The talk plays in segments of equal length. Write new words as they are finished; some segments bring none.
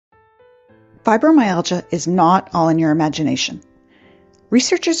Fibromyalgia is not all in your imagination.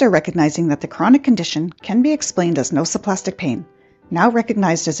 Researchers are recognizing that the chronic condition can be explained as nociplastic pain, now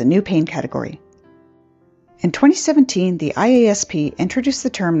recognized as a new pain category. In 2017, the IASP introduced the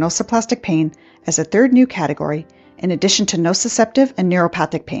term nociplastic pain as a third new category, in addition to nociceptive and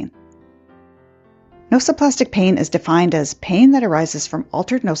neuropathic pain. Nociplastic pain is defined as pain that arises from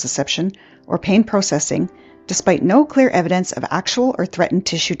altered nociception or pain processing, despite no clear evidence of actual or threatened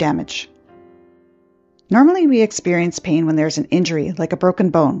tissue damage. Normally, we experience pain when there's an injury, like a broken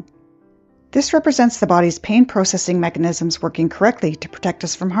bone. This represents the body's pain processing mechanisms working correctly to protect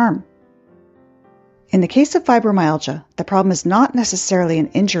us from harm. In the case of fibromyalgia, the problem is not necessarily an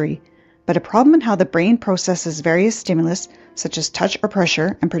injury, but a problem in how the brain processes various stimulus, such as touch or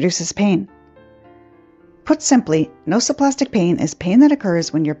pressure, and produces pain. Put simply, nociplastic pain is pain that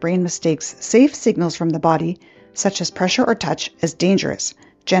occurs when your brain mistakes safe signals from the body, such as pressure or touch, as dangerous,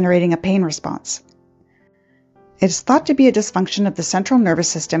 generating a pain response. It is thought to be a dysfunction of the central nervous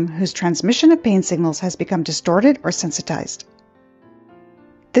system whose transmission of pain signals has become distorted or sensitized.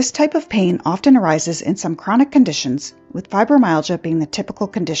 This type of pain often arises in some chronic conditions, with fibromyalgia being the typical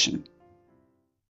condition.